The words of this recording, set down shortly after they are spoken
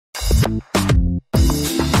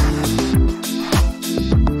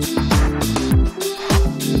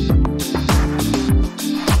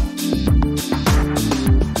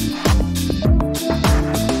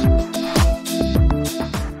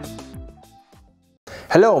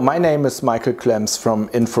Hello, my name is Michael Klems from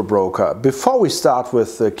InfoBroker. Before we start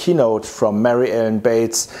with the keynote from Mary Ellen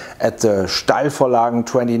Bates at the Steilvorlagen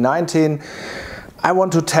 2019, I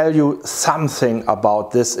want to tell you something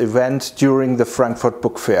about this event during the Frankfurt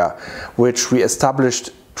Bookfair, which we established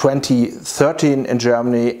 2013 in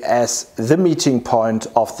Germany as the meeting point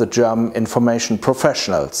of the German information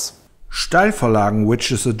professionals. Steilvorlagen,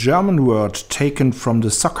 which is a German word taken from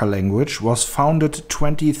the soccer language, was founded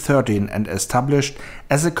 2013 and established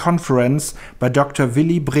as a conference by Dr.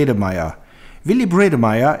 Willy Bredemeier. Willy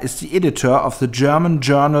Bredemeier is the editor of the German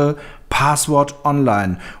journal Passwort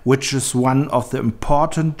Online, which is one of the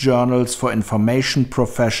important journals for information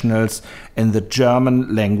professionals in the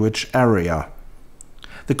German language area.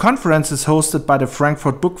 The conference is hosted by the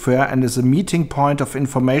Frankfurt Bookfair and is a meeting point of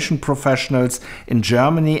information professionals in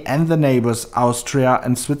Germany and the neighbors Austria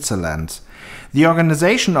and Switzerland. The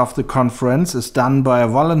organization of the conference is done by a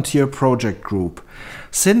volunteer project group.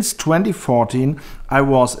 Since 2014, I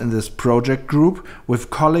was in this project group with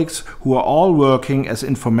colleagues who are all working as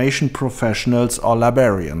information professionals or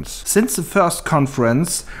librarians. Since the first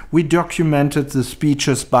conference, we documented the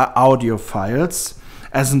speeches by audio files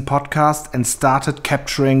as a podcast and started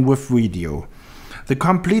capturing with video. The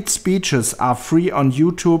complete speeches are free on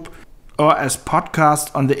YouTube or as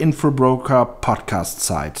podcast on the InfoBroker podcast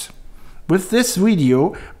site. With this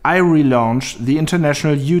video, I relaunched the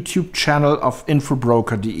international YouTube channel of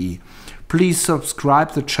infobroker.de. Please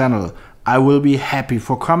subscribe the channel. I will be happy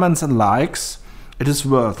for comments and likes. It is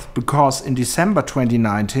worth, because in December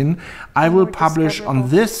 2019 I will publish on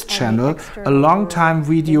this channel a long-time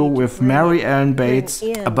video with Mary Ellen Bates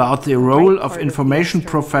about the role of information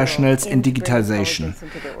professionals in digitization.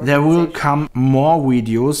 There will come more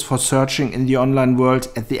videos for searching in the online world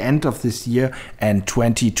at the end of this year and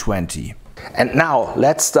 2020. And now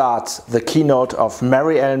let's start the keynote of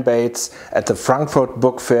Mary Ellen Bates at the Frankfurt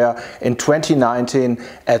Bookfair in 2019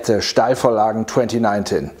 at the Steilvorlagen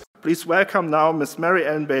 2019. Please welcome now Ms. Mary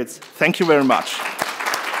Ellen Bates. Thank you very much.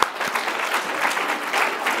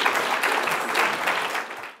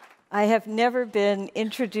 I have never been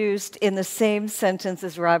introduced in the same sentence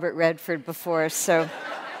as Robert Redford before, so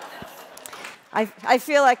I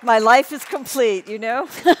feel like my life is complete, you know?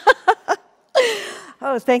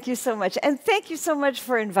 Oh, thank you so much. And thank you so much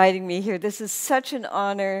for inviting me here. This is such an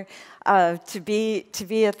honor to be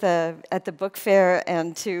at the book fair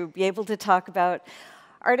and to be able to talk about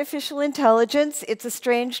artificial intelligence. It's a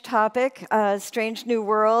strange topic, strange new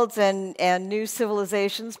worlds and new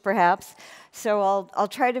civilizations, perhaps. So I'll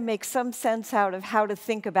try to make some sense out of how to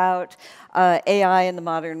think about AI in the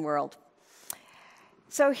modern world.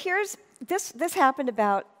 So this happened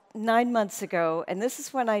about 9 months ago, and this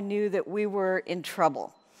is when I knew that we were in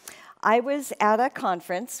trouble. I was at a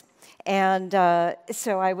conference, and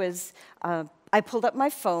so I pulled up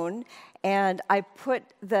my phone, and I put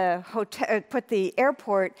the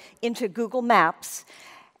airport into Google Maps,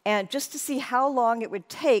 and just to see how long it would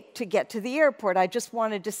take to get to the airport. I just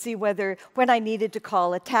wanted to see when I needed to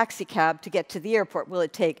call a taxi cab to get to the airport. Will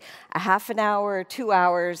it take a half an hour, 2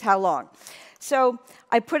 hours, how long? So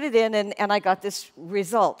I put it in, and I got this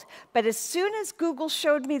result. But as soon as Google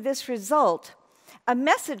showed me this result, a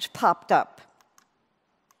message popped up.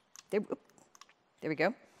 There we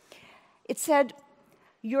go. It said,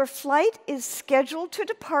 "Your flight is scheduled to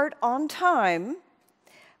depart on time."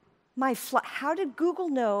 How did Google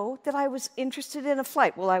know that I was interested in a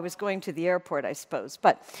flight? Well, I was going to the airport, I suppose.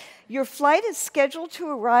 But your flight is scheduled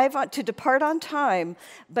to depart on time,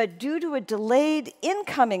 but due to a delayed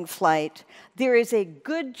incoming flight, there is a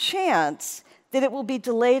good chance that it will be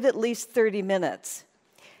delayed at least 30 minutes.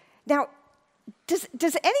 Now,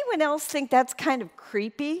 does anyone else think that's kind of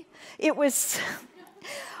creepy? It was...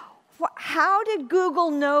 How did Google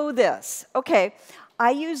know this? Okay, I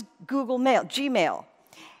use Gmail.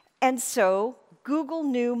 And so Google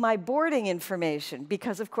knew my boarding information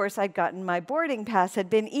because, of course, I'd gotten my boarding pass had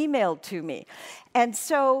been emailed to me. And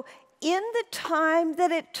so in the time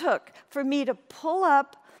that it took for me to pull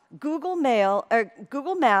up Google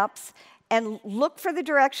Maps and look for the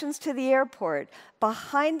directions to the airport,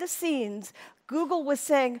 behind the scenes, Google was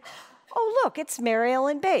saying, "Oh, look, it's Mary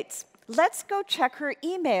Ellen Bates. Let's go check her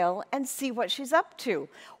email and see what she's up to."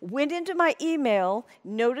 Went into my email,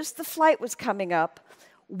 noticed the flight was coming up,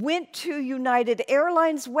 went to United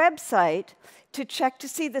Airlines website to check to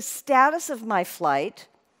see the status of my flight,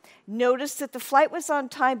 noticed that the flight was on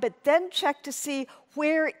time, but then checked to see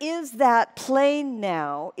where is that plane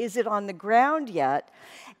now? Is it on the ground yet?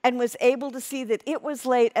 And was able to see that it was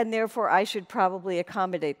late and therefore I should probably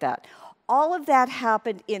accommodate that. All of that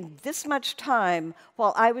happened in this much time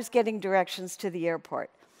while I was getting directions to the airport.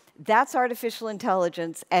 That's artificial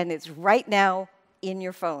intelligence, and it's right now in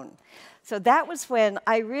your phone. So that was when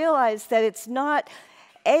I realized that it's not,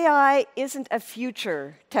 AI isn't a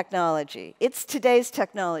future technology. It's today's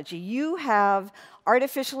technology. You have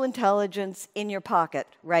artificial intelligence in your pocket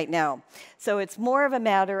right now. So it's more of a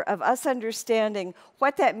matter of us understanding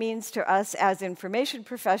what that means to us as information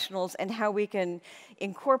professionals and how we can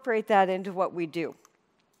incorporate that into what we do.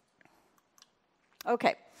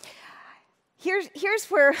 Okay. Here's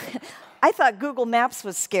where I thought Google Maps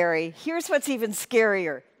was scary. Here's what's even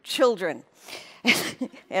scarier: children.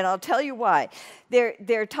 And I'll tell you why.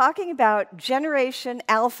 They're talking about Generation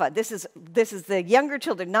Alpha. This is the younger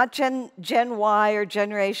children, not Gen Y or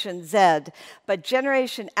Generation Z, but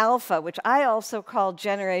Generation Alpha, which I also call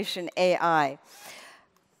Generation AI.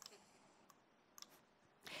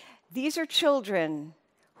 These are children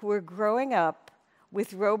who are growing up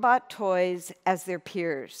with robot toys as their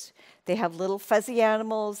peers. They have little fuzzy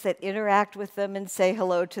animals that interact with them and say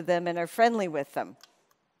hello to them and are friendly with them.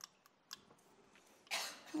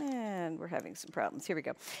 And we're having some problems. Here we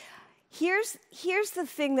go. Here's the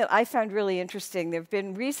thing that I found really interesting. There have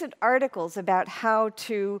been recent articles about how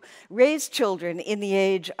to raise children in the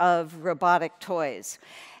age of robotic toys.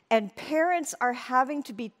 And parents are having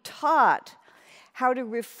to be taught how to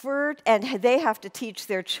refer, and they have to teach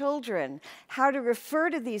their children how to refer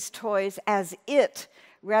to these toys as it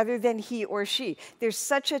rather than he or she. There's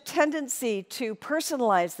such a tendency to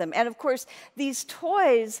personalize them. And of course, these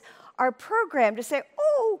toys are programmed to say,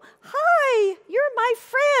 oh, hi, you're my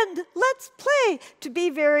friend, let's play, to be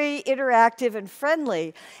very interactive and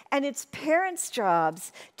friendly. And it's parents'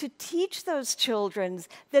 jobs to teach those children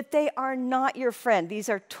that they are not your friend. These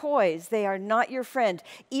are toys, they are not your friend.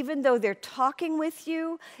 Even though they're talking with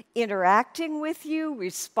you, interacting with you,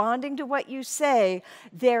 responding to what you say,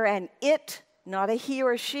 they're an it, not a he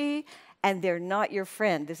or she, and they're not your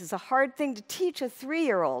friend. This is a hard thing to teach a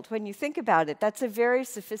 3-year-old. When you think about it, that's a very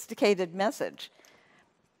sophisticated message.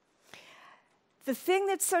 The thing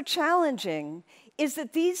that's so challenging is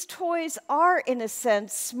that these toys are, in a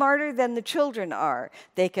sense, smarter than the children are.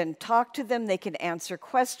 They can talk to them, they can answer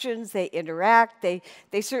questions, they interact, they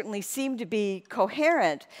certainly seem to be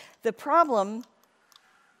coherent. The problem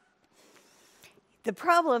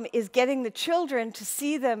is getting the children to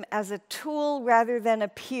see them as a tool rather than a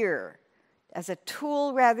peer. As a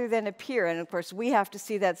tool rather than a peer. And of course, we have to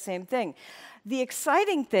see that same thing. The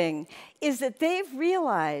exciting thing is that they've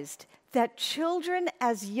realized that children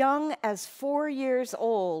as young as 4 years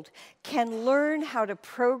old can learn how to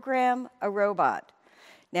program a robot.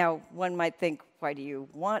 Now, one might think, why do you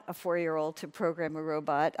want a 4-year-old to program a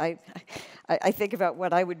robot? I think about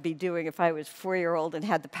what I would be doing if I was 4-year-old and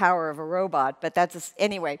had the power of a robot, but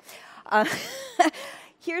anyway.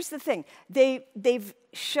 Here's the thing. They've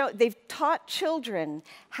taught children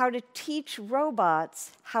how to teach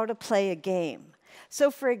robots how to play a game.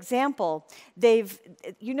 So, for example,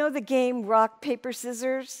 you know the game Rock, Paper,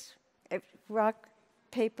 Scissors? Rock,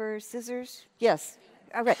 Paper, Scissors? Yes.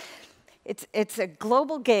 All right. It's a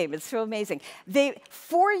global game. It's so amazing.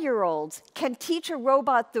 4-year-olds can teach a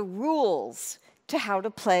robot the rules to how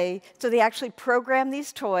to play. So they actually program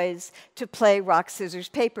these toys to play rock, scissors,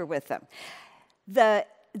 paper with them.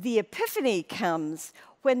 The epiphany comes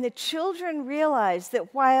when the children realize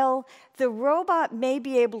that while the robot may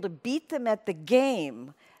be able to beat them at the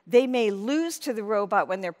game, they may lose to the robot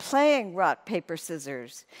when they're playing rock, paper,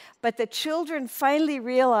 scissors. But the children finally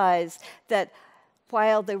realize that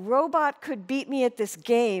while the robot could beat me at this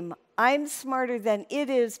game, I'm smarter than it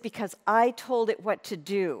is because I told it what to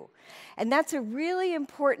do. And that's a really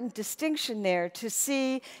important distinction there to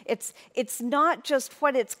see it's not just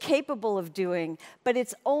what it's capable of doing, but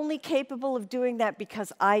it's only capable of doing that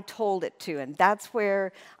because I told it to. And that's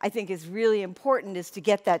where I think is really important, is to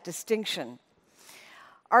get that distinction.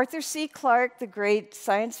 Arthur C. Clarke, the great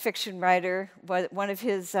science fiction writer, one of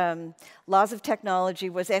his laws of technology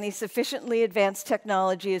was any sufficiently advanced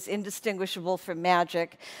technology is indistinguishable from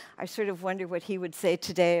magic. I sort of wonder what he would say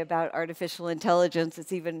today about artificial intelligence.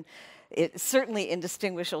 It's certainly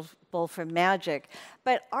indistinguishable from magic.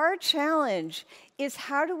 But our challenge is,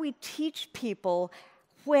 how do we teach people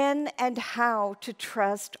when and how to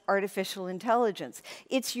trust artificial intelligence?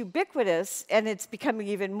 It's ubiquitous, and it's becoming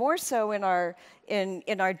even more so in our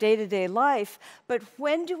day-to-day life, but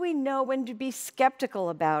when do we know when to be skeptical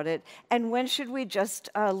about it, and when should we just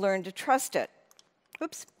learn to trust it?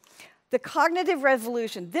 Oops. The cognitive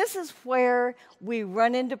revolution. This is where we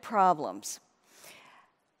run into problems.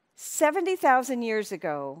 70,000 years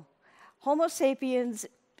ago, Homo sapiens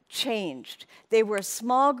changed. They were a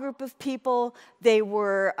small group of people. They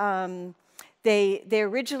were They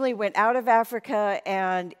originally went out of Africa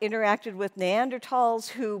and interacted with Neanderthals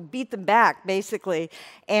who beat them back, basically.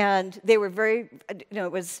 And they were very,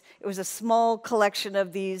 it was a small collection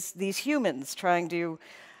of these humans trying to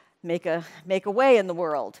make a way in the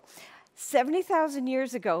world. 70,000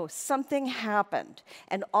 years ago, something happened,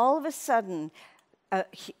 and all of a sudden,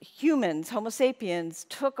 humans, Homo sapiens,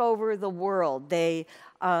 took over the world. The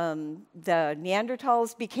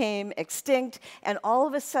Neanderthals became extinct, and all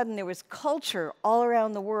of a sudden there was culture all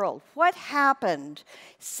around the world. What happened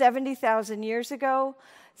 70,000 years ago?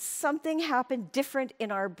 Something happened different in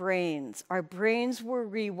our brains. Our brains were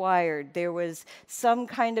rewired. There was some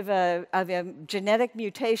kind of a genetic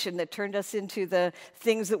mutation that turned us into the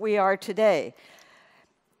things that we are today.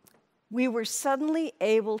 We were suddenly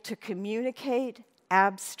able to communicate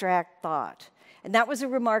abstract thought. And that was a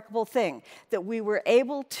remarkable thing, that we were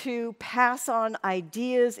able to pass on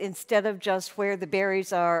ideas instead of just where the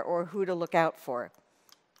berries are or who to look out for.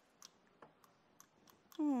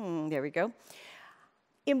 There we go.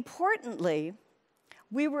 Importantly,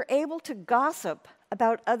 we were able to gossip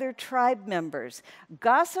about other tribe members.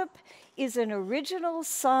 Gossip is an original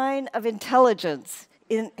sign of intelligence.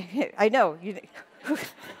 I know.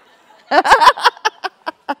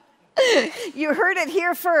 You heard it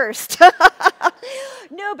here first.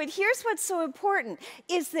 No, but here's what's so important,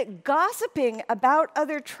 is that gossiping about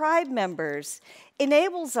other tribe members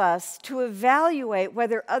enables us to evaluate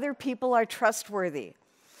whether other people are trustworthy.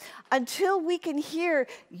 Until we can hear,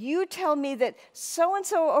 you tell me that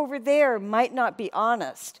so-and-so over there might not be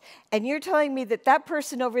honest, and you're telling me that that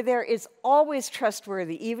person over there is always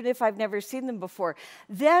trustworthy, even if I've never seen them before,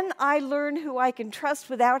 then I learn who I can trust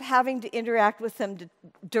without having to interact with them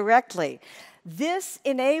directly. This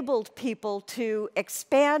enabled people to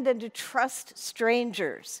expand and to trust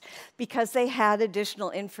strangers because they had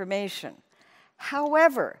additional information.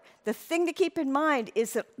 However, the thing to keep in mind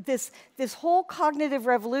is that this whole cognitive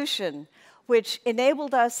revolution, which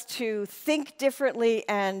enabled us to think differently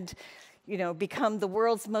and become the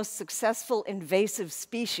world's most successful invasive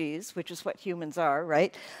species, which is what humans are,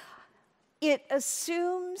 right? It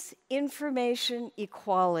assumes information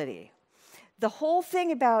equality. The whole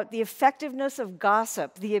thing about the effectiveness of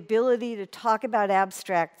gossip, the ability to talk about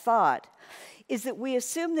abstract thought, is that we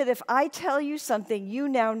assume that if I tell you something, you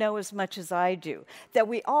now know as much as I do, that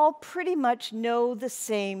we all pretty much know the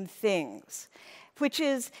same things, which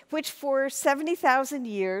for 70,000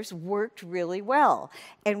 years worked really well.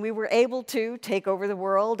 And we were able to take over the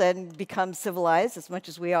world and become civilized as much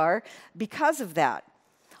as we are because of that.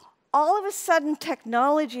 All of a sudden,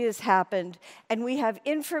 technology has happened, and we have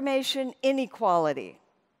information inequality.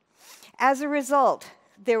 As a result,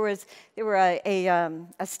 there were a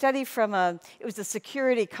study from it was a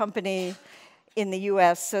security company in the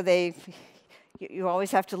US, so you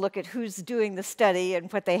always have to look at who's doing the study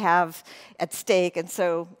and what they have at stake, and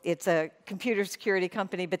so it's a computer security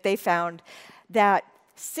company, but they found that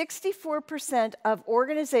 64% of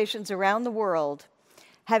organizations around the world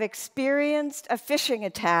have experienced a phishing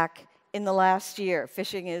attack in the last year.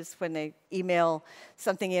 Phishing is when they email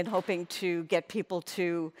something in hoping to get people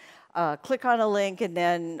to click on a link and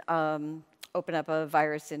then open up a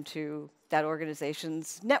virus into that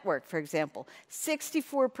organization's network, for example.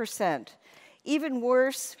 64%. Even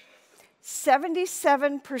worse,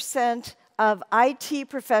 77% of IT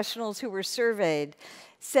professionals who were surveyed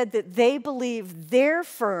said that they believe their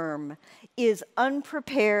firm is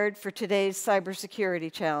unprepared for today's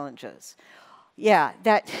cybersecurity challenges. Yeah,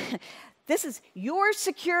 this is, your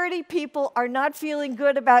security people are not feeling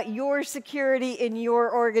good about your security in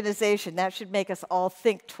your organization. That should make us all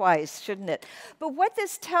think twice, shouldn't it? But what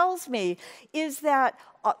this tells me is that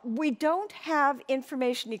we don't have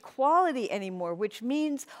information equality anymore, which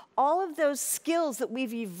means all of those skills that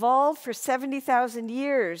we've evolved for 70,000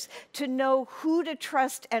 years to know who to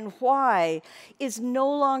trust and why is no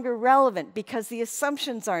longer relevant because the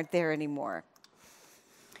assumptions aren't there anymore.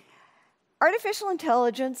 Artificial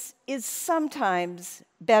intelligence is sometimes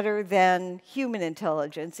better than human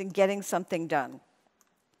intelligence in getting something done.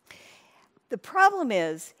 The problem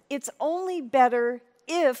is, it's only better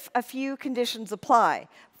if a few conditions apply.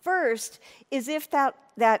 First is if that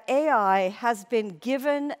AI has been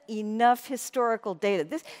given enough historical data.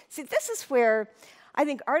 This is where I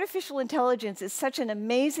think artificial intelligence is such an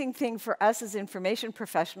amazing thing for us as information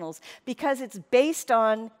professionals because it's based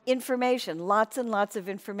on information, lots and lots of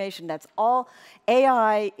information. That's all.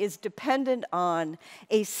 AI is dependent on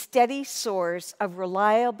a steady source of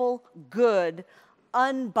reliable, good,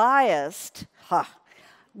 unbiased,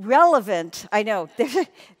 relevant, I know,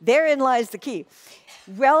 therein lies the key,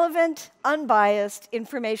 relevant, unbiased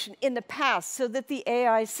information in the past so that the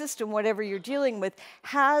AI system, whatever you're dealing with,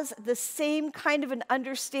 has the same kind of an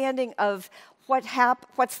understanding of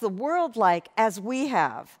what's the world like as we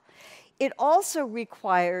have. It also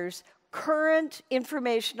requires current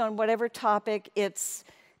information on whatever topic it's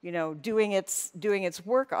doing its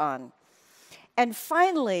work on. And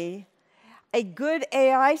finally, a good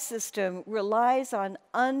AI system relies on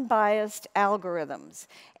unbiased algorithms.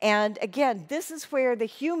 And again, this is where the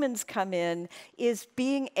humans come in, is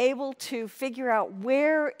being able to figure out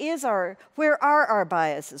where are our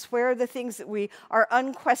biases, where are the things that are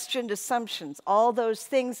unquestioned assumptions, all those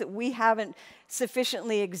things that we haven't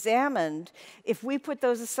sufficiently examined. If we put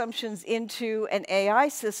those assumptions into an AI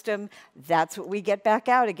system, that's what we get back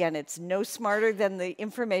out again. It's no smarter than the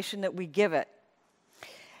information that we give it.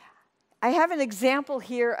 I have an example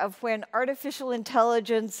here of when artificial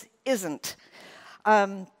intelligence isn't.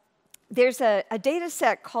 There's a data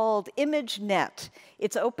set called ImageNet.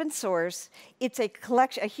 It's open source. It's a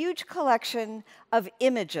huge collection of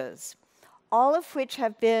images, all of which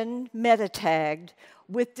have been meta-tagged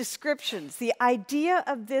with descriptions. The idea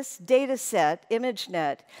of this data set,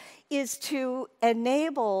 ImageNet, is to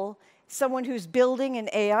enable someone who's building an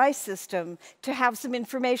AI system to have some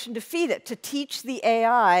information to feed it, to teach the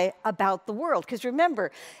AI about the world. Because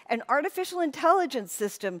remember, an artificial intelligence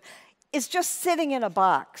system is just sitting in a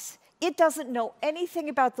box. It doesn't know anything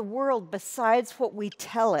about the world besides what we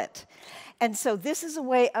tell it. And so this is a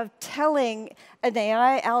way of telling an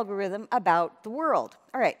AI algorithm about the world.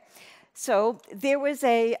 All right, so there was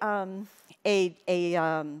a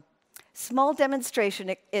small demonstration.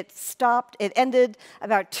 It ended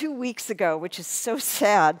about 2 weeks ago, which is so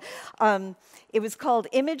sad. It was called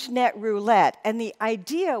ImageNet Roulette, and the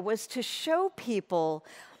idea was to show people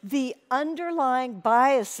the underlying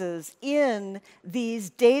biases in these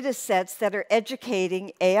data sets that are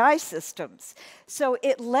educating AI systems. So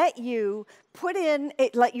it let you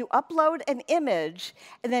upload an image,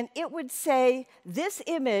 and then it would say, this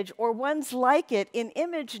image or ones like it in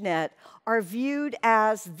ImageNet are viewed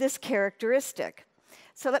as this characteristic.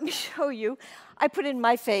 So let me show you. I put in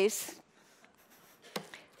my face.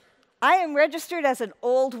 I am registered as an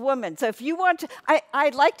old woman. So if you want to, I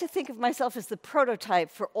like to think of myself as the prototype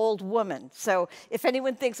for old woman. So if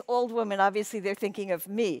anyone thinks old woman, obviously they're thinking of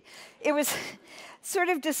me. It was sort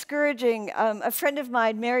of discouraging. A friend of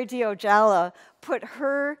mine, Mary Diojala, put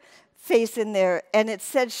her face in there, and it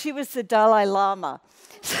said she was the Dalai Lama.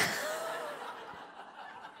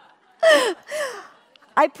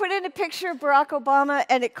 I put in a picture of Barack Obama,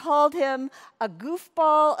 and it called him a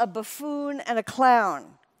goofball, a buffoon, and a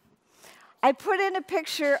clown. I put in a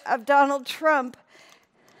picture of Donald Trump.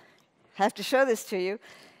 I have to show this to you.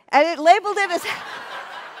 And it labeled it as,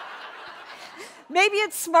 maybe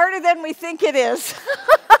it's smarter than we think it is.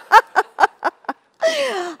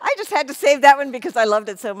 I just had to save that one because I loved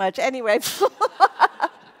it so much. Anyway.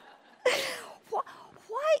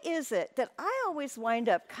 Why is it that I always wind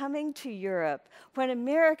up coming to Europe when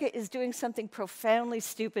America is doing something profoundly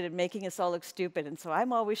stupid and making us all look stupid? And so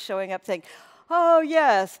I'm always showing up saying, oh,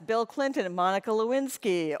 yes, Bill Clinton and Monica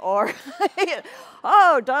Lewinsky, or,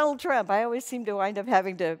 oh, Donald Trump. I always seem to wind up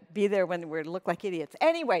having to be there when we look like idiots.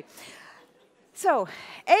 Anyway, so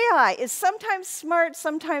AI is sometimes smart,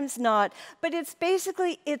 sometimes not, but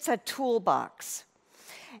it's a toolbox.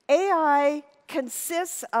 AI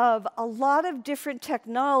consists of a lot of different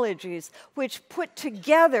technologies which put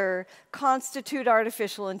together constitute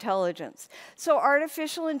artificial intelligence. So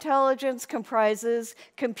artificial intelligence comprises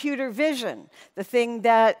computer vision, the thing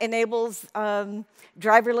that enables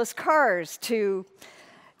driverless cars to...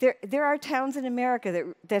 There are towns in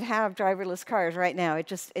America that have driverless cars right now.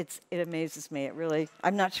 It amazes me. It really,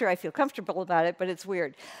 I'm not sure I feel comfortable about it, but it's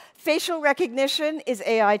weird. Facial recognition is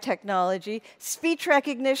AI technology. Speech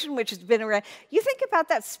recognition, which has been around. You think about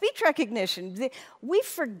that speech recognition. We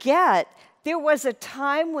forget there was a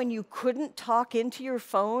time when you couldn't talk into your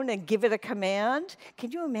phone and give it a command.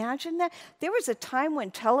 Can you imagine that? There was a time when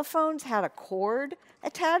telephones had a cord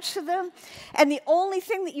attached to them, and the only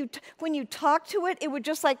thing that when you talk to it, it would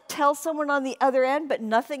just like tell someone on the other end, but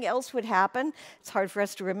nothing else would happen. It's hard for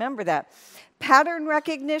us to remember that. Pattern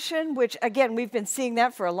recognition, which again, we've been seeing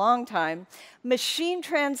that for a long time. Machine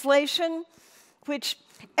translation, which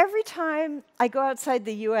every time I go outside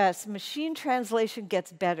the US, machine translation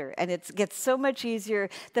gets better, and it gets so much easier.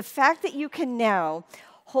 The fact that you can now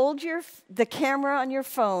hold the camera on your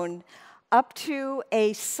phone up to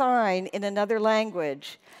a sign in another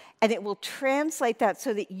language, and it will translate that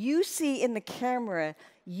so that you see in the camera,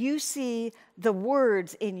 you see the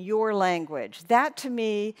words in your language. That, to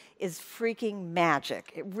me, is freaking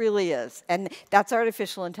magic. It really is. And that's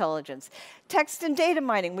artificial intelligence. Text and data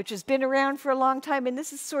mining, which has been around for a long time, and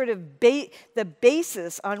this is sort of the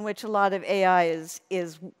basis on which a lot of AI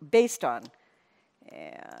is based on.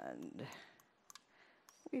 And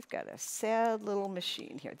we've got a sad little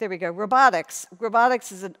machine here. There we go. Robotics.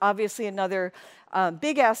 Robotics is obviously another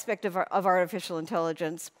big aspect of artificial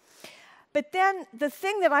intelligence. But then the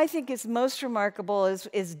thing that I think is most remarkable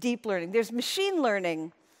is deep learning. There's machine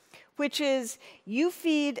learning, which is you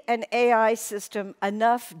feed an AI system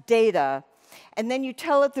enough data, and then you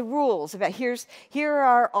tell it the rules about here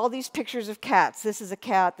are all these pictures of cats. This is a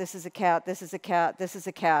cat, this is a cat, this is a cat, this is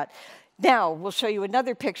a cat. Now, we'll show you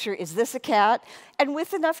another picture. Is this a cat? And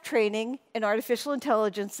with enough training, an artificial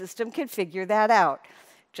intelligence system can figure that out,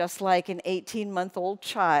 just like an 18-month-old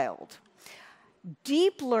child.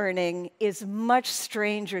 Deep learning is much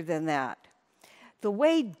stranger than that. The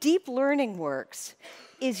way deep learning works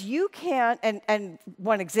is you can, and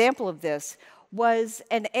one example of this was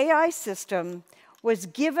an AI system was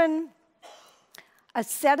given a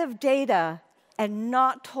set of data and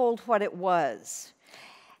not told what it was.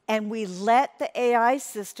 And we let the AI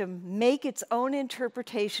system make its own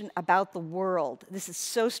interpretation about the world. This is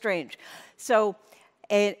so strange. So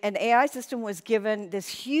an AI system was given this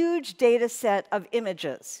huge data set of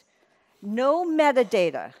images, no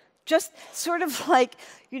metadata, just sort of like,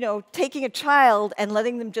 taking a child and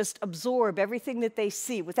letting them just absorb everything that they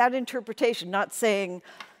see without interpretation, not saying,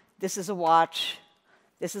 this is a watch,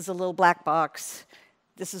 this is a little black box,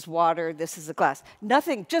 this is water, this is a glass.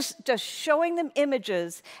 Nothing, just showing them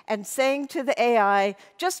images and saying to the AI,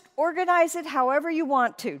 just organize it however you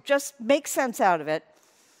want to, just make sense out of it.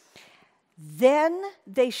 Then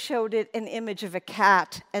they showed it an image of a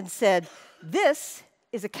cat and said, this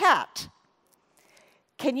is a cat.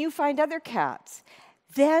 Can you find other cats?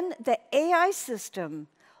 Then the AI system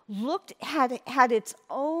had its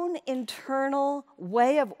own internal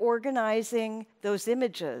way of organizing those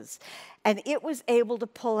images, and it was able to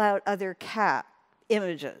pull out other cat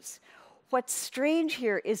images. What's strange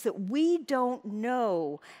here is that we don't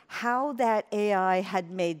know how that AI had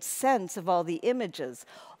made sense of all the images.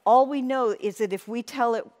 All we know is that if we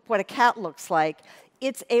tell it what a cat looks like,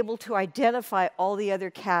 it's able to identify all the other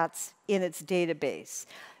cats in its database.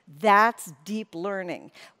 That's deep learning.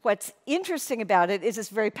 What's interesting about it is it's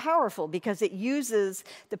very powerful because it uses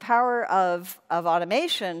the power of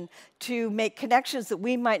automation to make connections that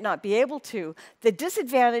we might not be able to. The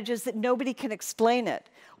disadvantage is that nobody can explain it.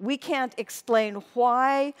 We can't explain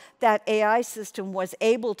why that AI system was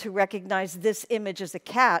able to recognize this image as a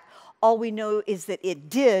cat. All we know is that it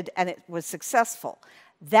did, and it was successful.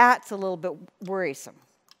 That's a little bit worrisome.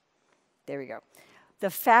 There we go. The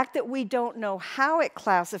fact that we don't know how it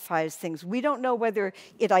classifies things, we don't know whether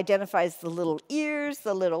it identifies the little ears,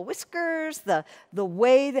 the little whiskers, the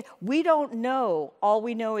way that, we don't know. All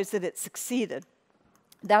we know is that it succeeded.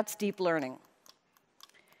 That's deep learning.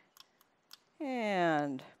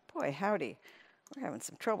 And boy, howdy, we're having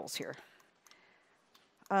some troubles here.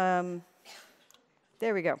 There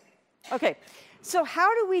we go. Okay, so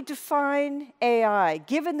how do we define AI,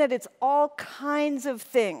 given that it's all kinds of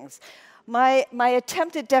things? My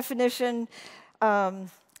attempt at definition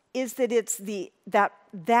is that it's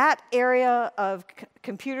that area of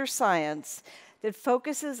computer science that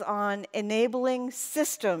focuses on enabling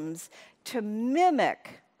systems to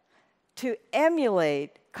mimic, to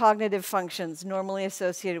emulate cognitive functions normally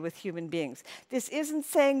associated with human beings. This isn't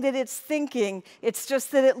saying that it's thinking, it's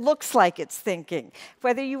just that it looks like it's thinking.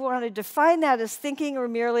 Whether you want to define that as thinking or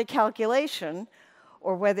merely calculation,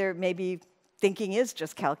 or whether maybe thinking is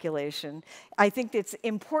just calculation, I think it's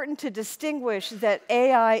important to distinguish that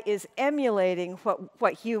AI is emulating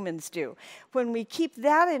what humans do. When we keep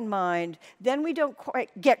that in mind, then we don't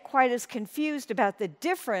get quite as confused about the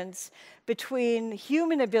difference between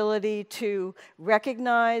human ability to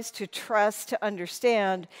recognize, to trust, to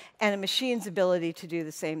understand, and a machine's ability to do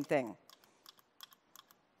the same thing.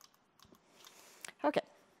 Okay.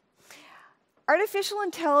 Artificial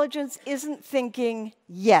intelligence isn't thinking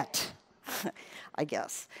yet. I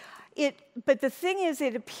guess. But the thing is,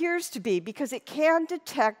 it appears to be because it can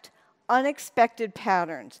detect unexpected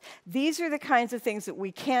patterns. These are the kinds of things that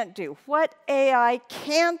we can't do. What AI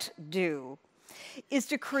can't do is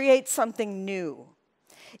to create something new.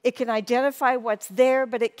 It can identify what's there,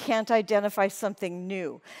 but it can't identify something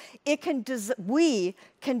new. We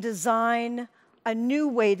can design a new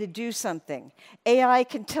way to do something. AI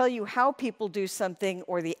can tell you how people do something,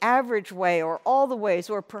 or the average way, or all the ways,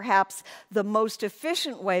 or perhaps the most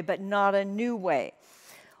efficient way, but not a new way.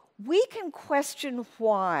 We can question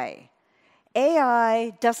why.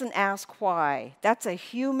 AI doesn't ask why. That's a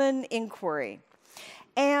human inquiry.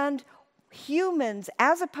 And humans,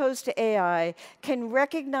 as opposed to AI, can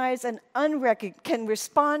recognize can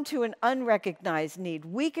respond to an unrecognized need.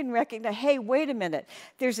 We can recognize, hey, wait a minute,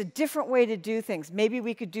 there's a different way to do things. Maybe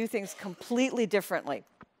we could do things completely differently.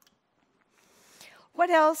 What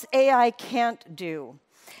else AI can't do?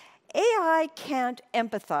 AI can't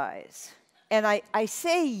empathize. And I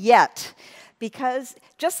say yet, because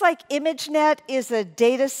just like ImageNet is a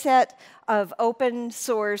data set of open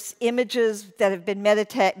source images that have been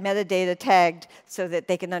metadata tagged so that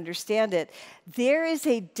they can understand it, there is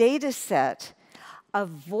a data set of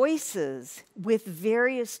voices with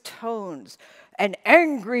various tones. An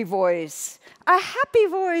angry voice, a happy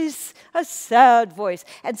voice, a sad voice.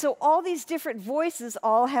 And so all these different voices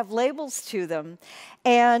all have labels to them.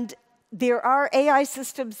 And there are AI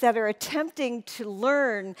systems that are attempting to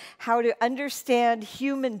learn how to understand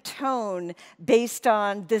human tone based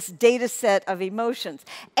on this data set of emotions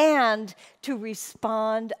and to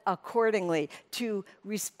respond accordingly, to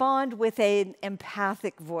respond with an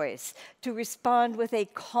empathic voice, to respond with a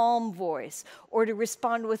calm voice, or to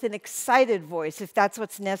respond with an excited voice if that's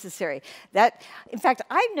what's necessary. In fact,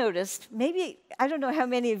 I've noticed, maybe, I don't know how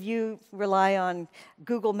many of you rely on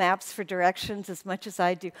Google Maps for directions as much as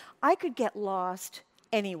I do. I could get lost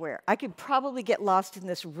anywhere. I could probably get lost in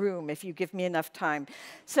this room if you give me enough time.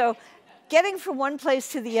 So getting from one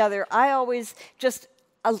place to the other, I always just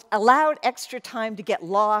allowed extra time to get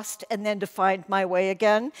lost and then to find my way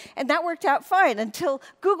again. And that worked out fine until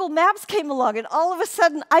Google Maps came along, and all of a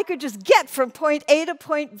sudden I could just get from point A to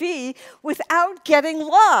point B without getting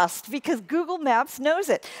lost because Google Maps knows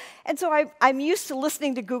it. And so I'm used to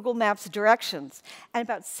listening to Google Maps directions. And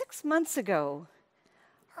about 6 months ago,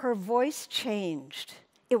 her voice changed.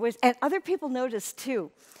 And other people noticed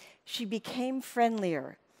too. She became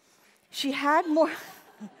friendlier. She had more.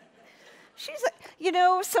 You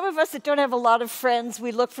know, some of us that don't have a lot of friends,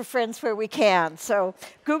 we look for friends where we can. So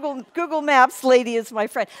Google Maps lady is my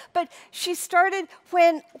friend. But she started,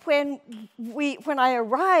 when I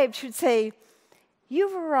arrived, she'd say,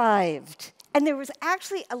 "You've arrived." And there was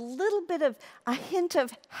actually a hint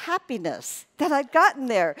of happiness that I'd gotten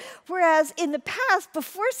there. Whereas in the past,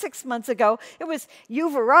 before 6 months ago, it was,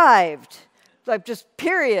 "You've arrived," like just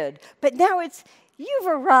period. But now it's, "You've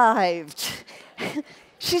arrived."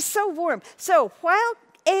 She's so warm. So while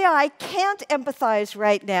AI can't empathize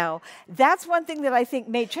right now, that's one thing that I think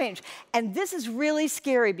may change. And this is really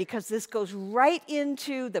scary because this goes right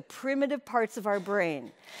into the primitive parts of our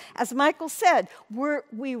brain. As Michael said,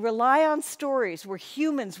 we rely on stories. We're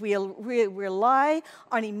humans. We rely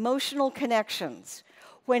on emotional connections.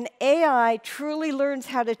 When AI truly learns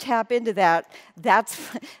how to tap into that, that's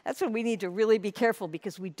when we need to really be careful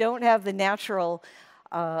because we don't have the natural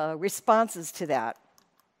responses to that.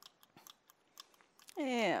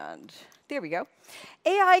 And there we go.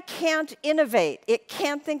 AI can't innovate. It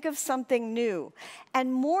can't think of something new.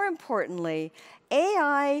 And more importantly,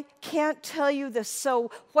 AI can't tell you so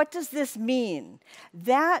what does this mean?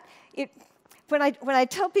 When I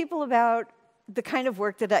tell people about the kind of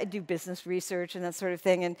work that I do, business research and that sort of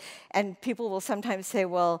thing, and people will sometimes say,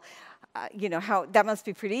 well, you know, that must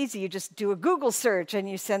be pretty easy. You just do a Google search and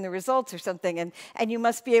you send the results or something, and you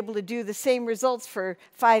must be able to do the same results for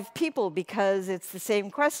 5 people because it's the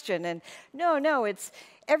same question. And no,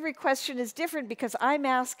 every question is different because I'm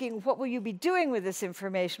asking, what will you be doing with this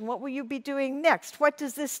information? What will you be doing next? What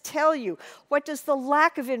does this tell you? What does the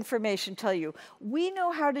lack of information tell you? We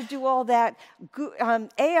know how to do all that.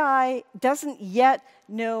 AI doesn't yet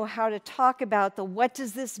know how to talk about what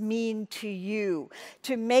does this mean to you,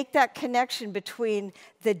 to make that connection between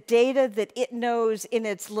the data that it knows in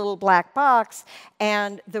its little black box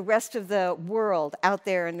and the rest of the world out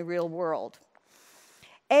there in the real world.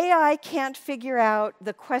 AI can't figure out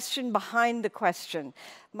the question behind the question.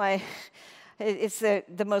 It's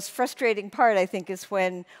the most frustrating part, I think, is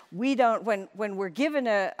when we're given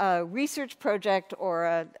a research project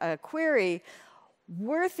or a query,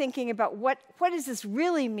 we're thinking about what does this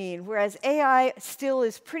really mean, whereas AI still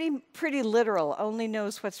is pretty literal, only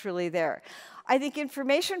knows what's really there. I think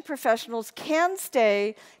information professionals can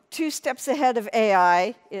stay 2 steps ahead of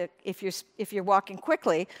AI if you're walking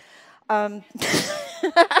quickly. But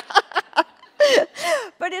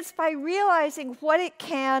it's by realizing what it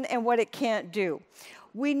can and what it can't do.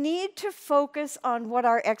 We need to focus on what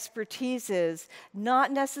our expertise is,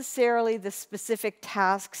 not necessarily the specific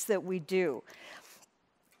tasks that we do.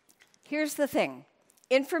 Here's the thing.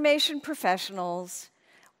 Information professionals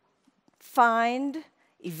find,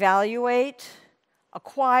 evaluate,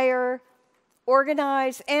 acquire,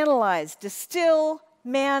 organize, analyze, distill,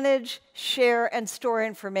 manage, share, and store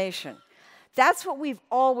information. That's what we've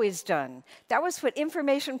always done. That was what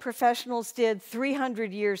information professionals did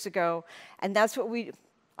 300 years ago, and that's what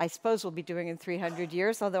I suppose we'll be doing in 300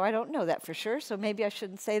 years, although I don't know that for sure, so maybe I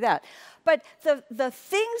shouldn't say that. But the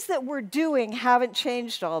things that we're doing haven't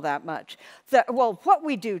changed all that much. Well, what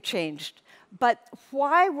we do changed, but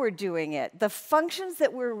why we're doing it, the functions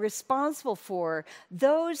that we're responsible for,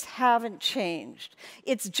 those haven't changed.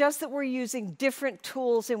 It's just that we're using different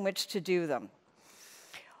tools in which to do them.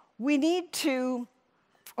 We need to,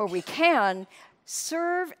 or we can,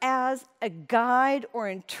 serve as a guide or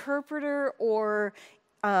interpreter or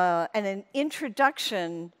an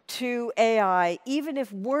introduction to AI, even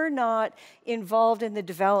if we're not involved in the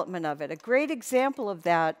development of it. A great example of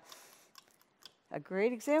that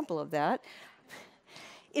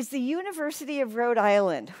is the University of Rhode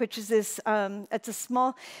Island, which is this,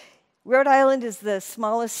 Rhode Island is the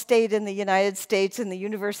smallest state in the United States, and the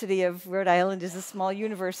University of Rhode Island is a small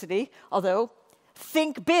university, although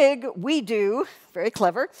think big, we do, very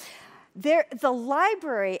clever. The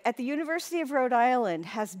library at the University of Rhode Island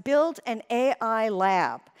has built an AI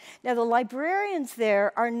lab. Now, the librarians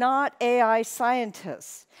there are not AI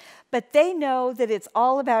scientists, but they know that it's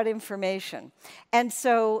all about information. And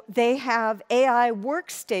so they have AI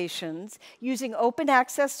workstations using open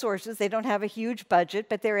access sources. They don't have a huge budget,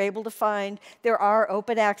 but they're able to find, there are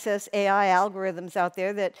open access AI algorithms out there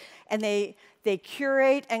and they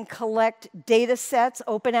curate and collect data sets,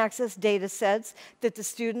 open access data sets that the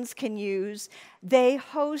students can use. They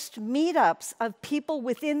host meetups of people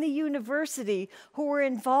within the university who are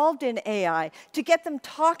involved in AI to get them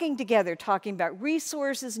talking together, talking about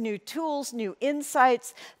resources, new tools, new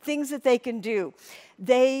insights, things that they can do.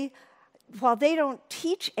 While they don't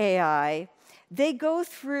teach AI, they go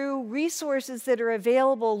through resources that are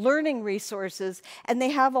available, learning resources, and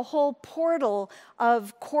they have a whole portal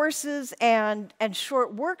of courses and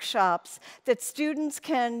short workshops that students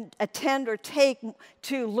can attend or take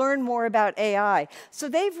to learn more about AI. So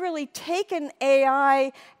they've really taken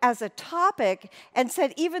AI as a topic and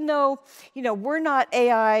said, even though we're not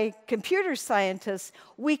AI computer scientists,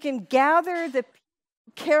 we can gather the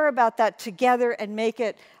care about that together and make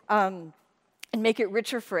it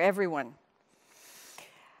richer for everyone.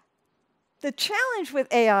 The challenge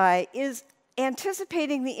with AI is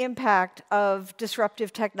anticipating the impact of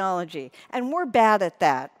disruptive technology, and we're bad at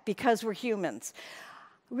that because we're humans.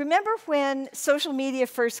 Remember when social media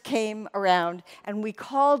first came around and we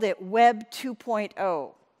called it Web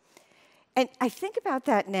 2.0? And I think about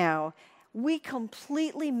that now, we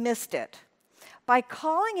completely missed it. By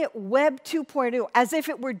calling it Web 2.0, as if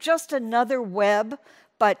it were just another web,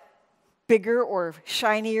 but bigger or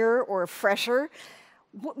shinier or fresher,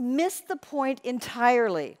 missed the point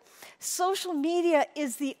entirely. Social media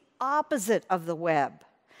is the opposite of the web.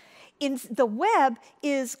 The web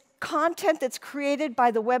is content that's created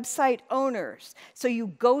by the website owners. So you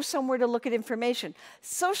go somewhere to look at information.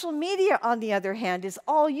 Social media, on the other hand, is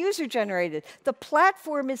all user-generated. The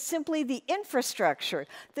platform is simply the infrastructure.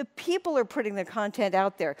 The people are putting the content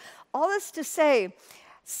out there. All this to say,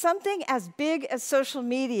 something as big as social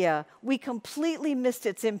media, we completely missed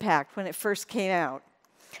its impact when it first came out.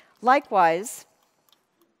 Likewise,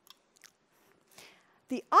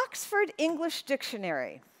 the Oxford English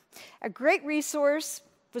Dictionary, a great resource,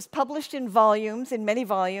 was published in many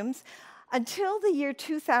volumes, until the year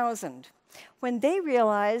 2000, when they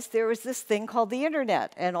realized there was this thing called the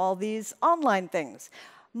internet and all these online things.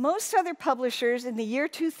 Most other publishers in the year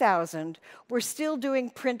 2000 were still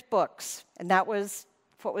doing print books, and that was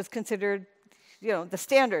what was considered the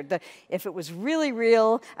standard. If it was really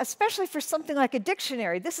real, especially for something like a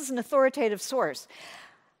dictionary, this is an authoritative source.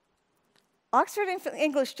 Oxford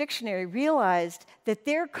English Dictionary realized that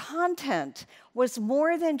their content was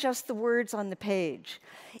more than just the words on the page.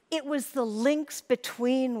 It was the links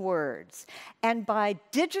between words. And by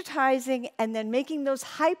digitizing and then making those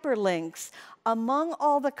hyperlinks among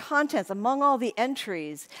all the contents, among all the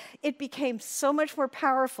entries, it became so much more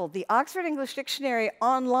powerful. The Oxford English Dictionary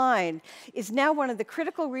online is now one of the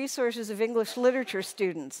critical resources of English literature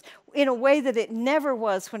students in a way that it never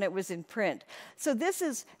was when it was in print. So this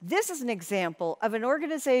is an example of an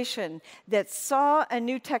organization that saw a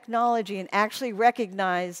new technology and actually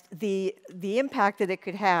recognized the impact that it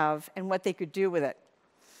could have and what they could do with it.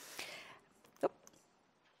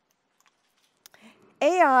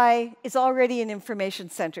 AI is already in information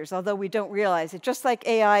centers, although we don't realize it. Just like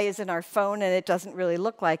AI is in our phone and it doesn't really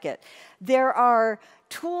look like it. There are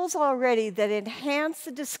tools already that enhance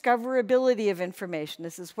the discoverability of information.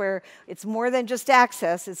 This is where it's more than just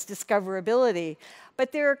access, it's discoverability.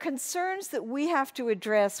 But there are concerns that we have to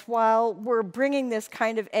address while we're bringing this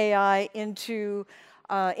kind of AI into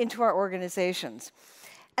our organizations.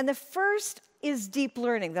 And the first is deep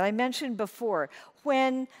learning that I mentioned before.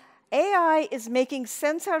 When AI is making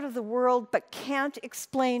sense out of the world but can't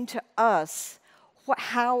explain to us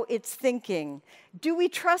how it's thinking, do we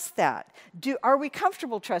trust that? Are we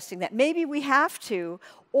comfortable trusting that? Maybe we have to,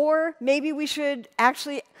 or maybe we should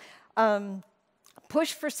actually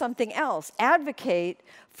push for something else, advocate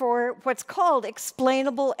for what's called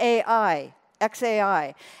explainable AI.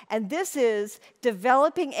 XAI. And this is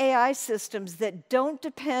developing AI systems that don't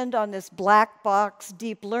depend on this black box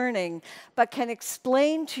deep learning, but can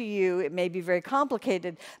explain to you, it may be very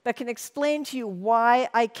complicated, but can explain to you why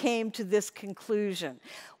I came to this conclusion.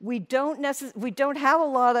 We don't have a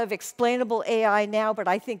lot of explainable AI now, but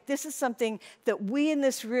I think this is something that we in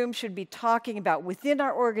this room should be talking about within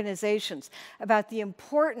our organizations, about the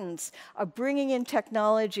importance of bringing in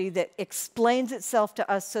technology that explains itself to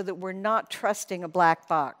us so that we're not trusting a black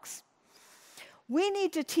box. We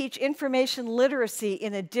need to teach information literacy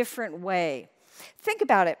in a different way. Think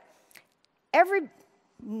about it.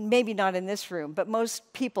 Maybe not in this room, but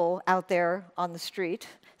most people out there on the street,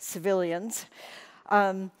 civilians,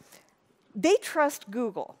 they trust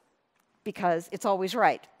Google because it's always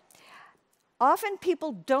right. Often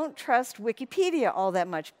people don't trust Wikipedia all that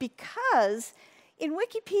much because in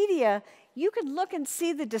Wikipedia, you can look and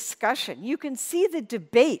see the discussion. You can see the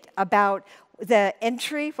debate about the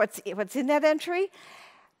entry, what's in that entry.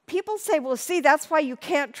 People say, well, see, that's why you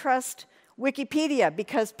can't trust Wikipedia,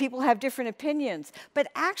 because people have different opinions. But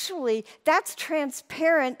actually, that's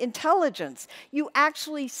transparent intelligence. You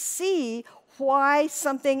actually see why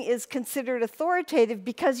something is considered authoritative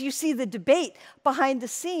because you see the debate behind the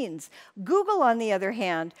scenes. Google, on the other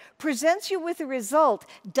hand, presents you with a result,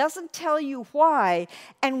 doesn't tell you why,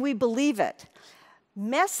 and we believe it.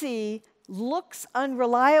 Messy looks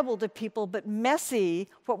unreliable to people, but messy,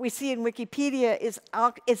 what we see in Wikipedia,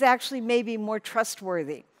 is actually maybe more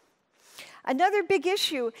trustworthy. Another big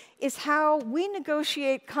issue is how we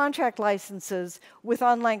negotiate contract licenses with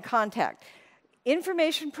online contact.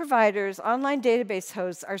 Information providers, online database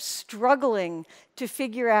hosts, are struggling to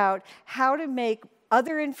figure out how to make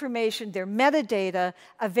other information, their metadata,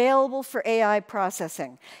 available for AI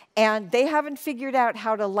processing. And they haven't figured out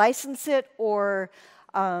how to license it or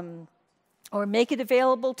make it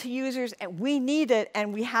available to users, and we need it,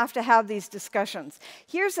 and we have to have these discussions.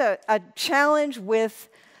 Here's a challenge with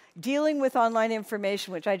dealing with online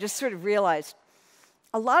information, which I just sort of realized.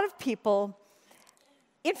 A lot of people,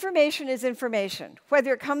 information is information,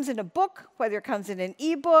 whether it comes in a book, whether it comes in an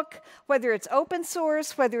ebook, whether it's open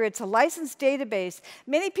source, whether it's a licensed database.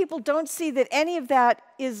 Many people don't see that any of that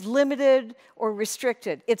is limited or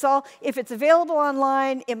restricted. It's all, if it's available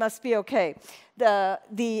online, it must be okay. The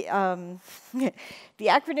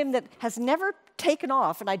acronym that has never taken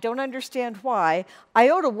off, and I don't understand why,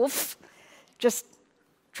 IOTA-WOOF, just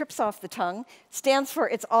trips off the tongue, stands for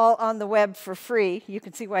it's all on the web for free. You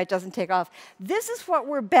can see why it doesn't take off. This is what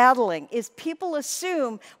we're battling, is people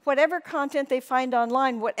assume whatever content they find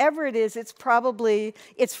online, whatever it is, it's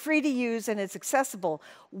free to use and it's accessible.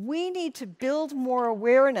 We need to build more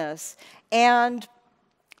awareness and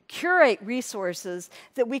curate resources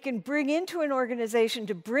that we can bring into an organization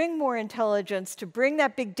to bring more intelligence, to bring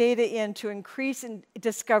that big data in, to increase in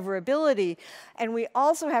discoverability. And we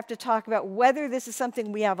also have to talk about whether this is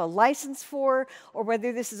something we have a license for or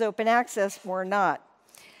whether this is open access or not.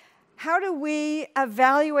 How do we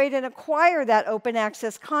evaluate and acquire that open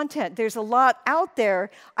access content? There's a lot out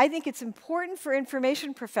there. I think it's important for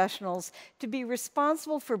information professionals to be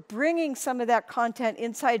responsible for bringing some of that content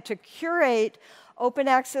inside to curate open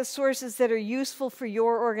access sources that are useful for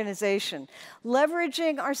your organization.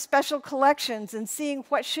 Leveraging our special collections and seeing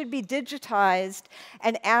what should be digitized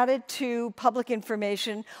and added to public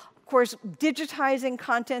information. Of course, digitizing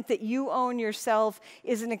content that you own yourself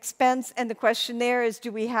is an expense, and the question there is,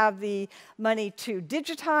 do we have the money to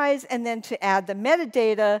digitize and then to add the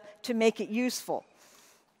metadata to make it useful?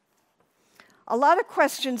 A lot of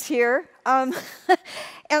questions here, and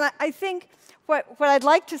I think what I'd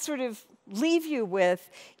like to sort of leave you with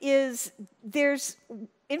is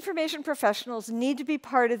information professionals need to be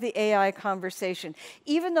part of the AI conversation.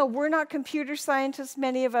 Even though we're not computer scientists,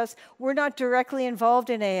 many of us, we're not directly involved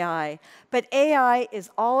in AI, but AI is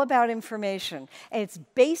all about information, and it's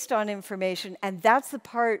based on information, and that's the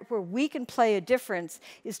part where we can play a difference,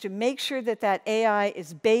 is to make sure that that AI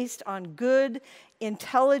is based on good,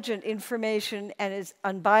 intelligent information and is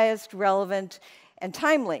unbiased, relevant, and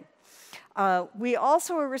timely. We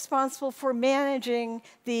also are responsible for managing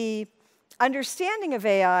the understanding of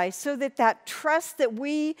AI so that that trust that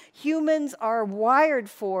we humans are wired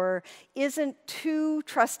for isn't too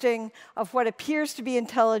trusting of what appears to be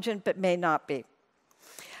intelligent but may not be.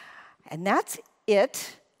 And that's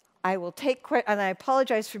it. I will take, and I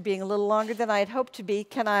apologize for being a little longer than I had hoped to be.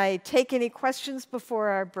 Can I take any questions before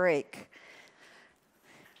our break?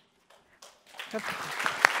 Okay.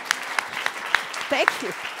 Thank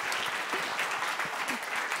you.